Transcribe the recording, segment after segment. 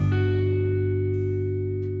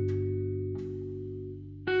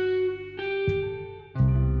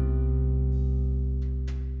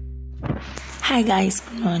Hi guys,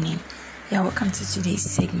 good morning. Welcome to today's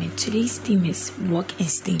segment. Today's theme is walk and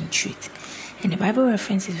stay in truth. And the Bible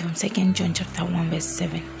reference is from 2 John chapter 1 verse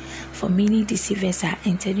 7. For many deceivers are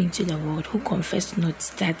entered into the world who confess not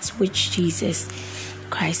that which Jesus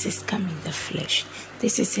Christ is come in the flesh.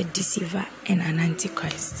 This is a deceiver and an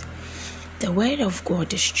antichrist. The word of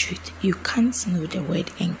God is truth. You can't know the word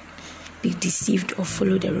and be deceived or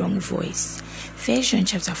follow the wrong voice. 1 John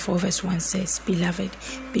chapter 4 verse 1 says, Beloved,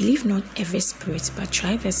 believe not every spirit, but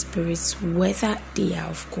try the spirits whether they are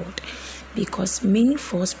of God, because many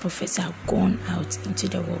false prophets are gone out into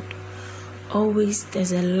the world. Always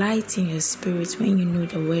there's a light in your spirit when you know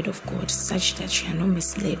the word of God, such that you are not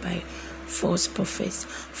misled by false prophets,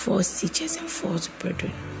 false teachers, and false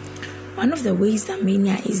brethren. One of the ways that many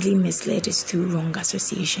are easily misled is through wrong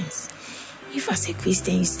associations. If as a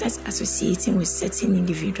Christian you start associating with certain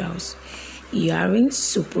individuals you aren't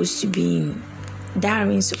supposed to be in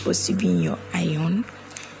your ion,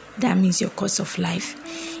 that means your course of life.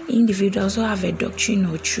 Individuals who have a doctrine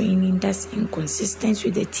or training that's inconsistent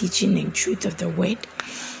with the teaching and truth of the word,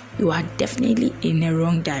 you are definitely in a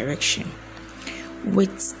wrong direction.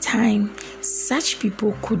 With time, such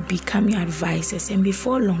people could become your advisors, and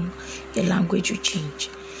before long, your language will change.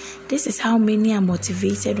 This is how many are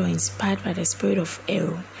motivated or inspired by the spirit of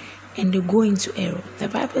error, and they go into error. The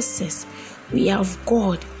Bible says, we are of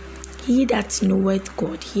God. He that knoweth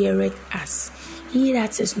God heareth us. He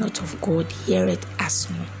that is not of God heareth us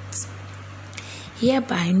not.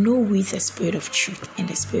 Hereby know we the spirit of truth and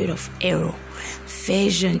the spirit of error. 1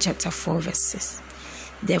 John chapter 4 verse 6.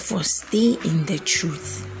 Therefore stay in the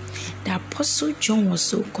truth. The Apostle John was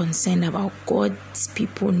so concerned about God's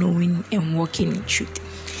people knowing and walking in truth.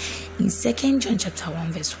 In 2 John chapter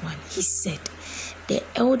 1 verse 1, he said, The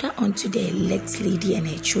elder unto the elect lady and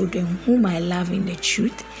her children, whom I love in the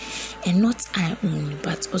truth, and not I only,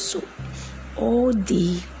 but also all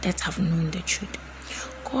they that have known the truth.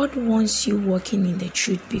 God wants you walking in the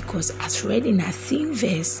truth because, as read in our theme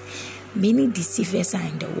verse, many deceivers are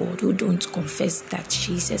in the world who don't confess that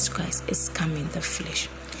Jesus Christ is come in the flesh.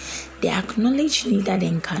 They acknowledge neither the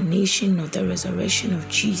incarnation nor the resurrection of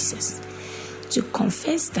Jesus. To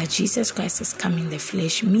confess that Jesus Christ has come in the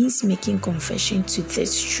flesh means making confession to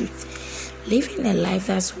this truth, living a life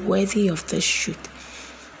that's worthy of this truth,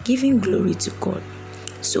 giving glory to God.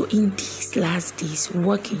 So in these last days,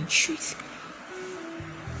 walk in truth.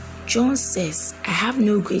 John says, I have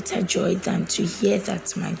no greater joy than to hear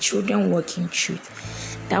that my children walk in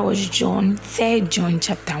truth. That was 3 John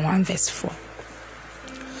chapter 1 verse 4.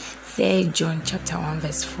 3 John chapter 1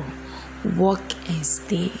 verse 4. Walk and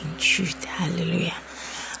stay in truth. Hallelujah.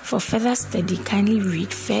 For further study, kindly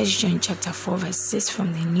read 1 John chapter 4 verse 6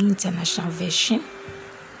 from the New International Version,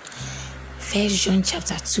 1 John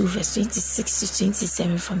chapter 2 verse 26 to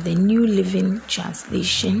 27 from the New Living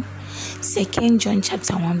Translation, 2 John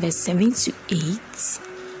chapter 1 verse 7 to 8,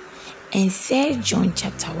 and 3 John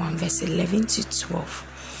chapter 1 verse 11 to 12.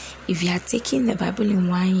 If you are taking the Bible in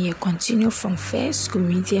 1 year, continue from 1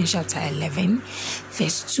 Corinthians chapter 11,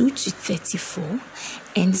 verse 2 to 34,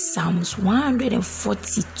 and Psalms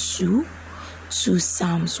 142 to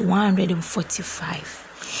Psalms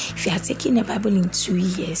 145. If you are taking the Bible in 2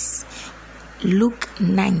 years, Luke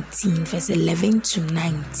 19, verse 11 to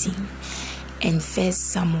 19, and 1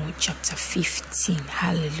 Samuel chapter 15.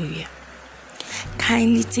 Hallelujah.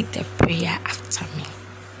 Kindly take the prayer after me.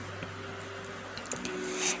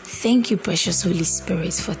 Thank you, precious Holy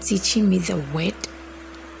Spirit, for teaching me the word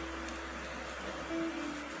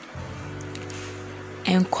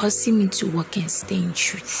and causing me to walk and stay in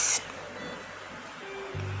truth.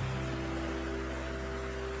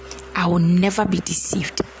 I will never be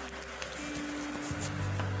deceived.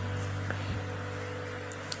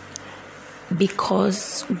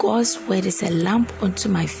 Because God's word is a lamp unto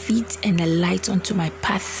my feet and a light unto my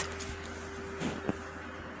path.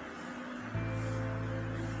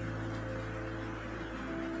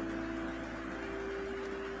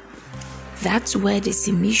 That word is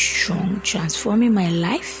in me strong, transforming my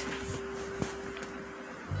life.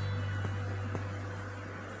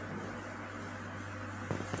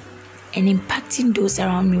 And impacting those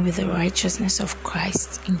around me with the righteousness of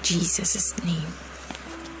Christ in Jesus' name.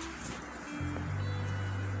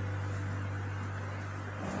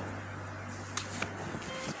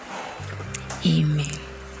 Amen.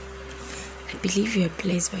 I believe you are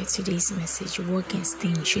blessed by today's message. Walk and stay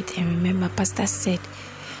in truth. And remember, Pastor said,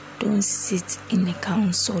 don't sit in the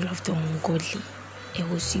counsel of the ungodly.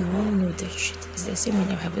 Else you won't know the truth. It's the same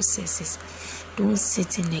way the Bible says. Don't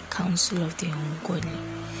sit in the counsel of the ungodly,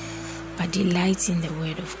 but delight in the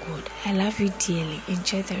word of God. I love you dearly.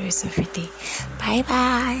 Enjoy the rest of your day. Bye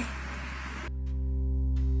bye.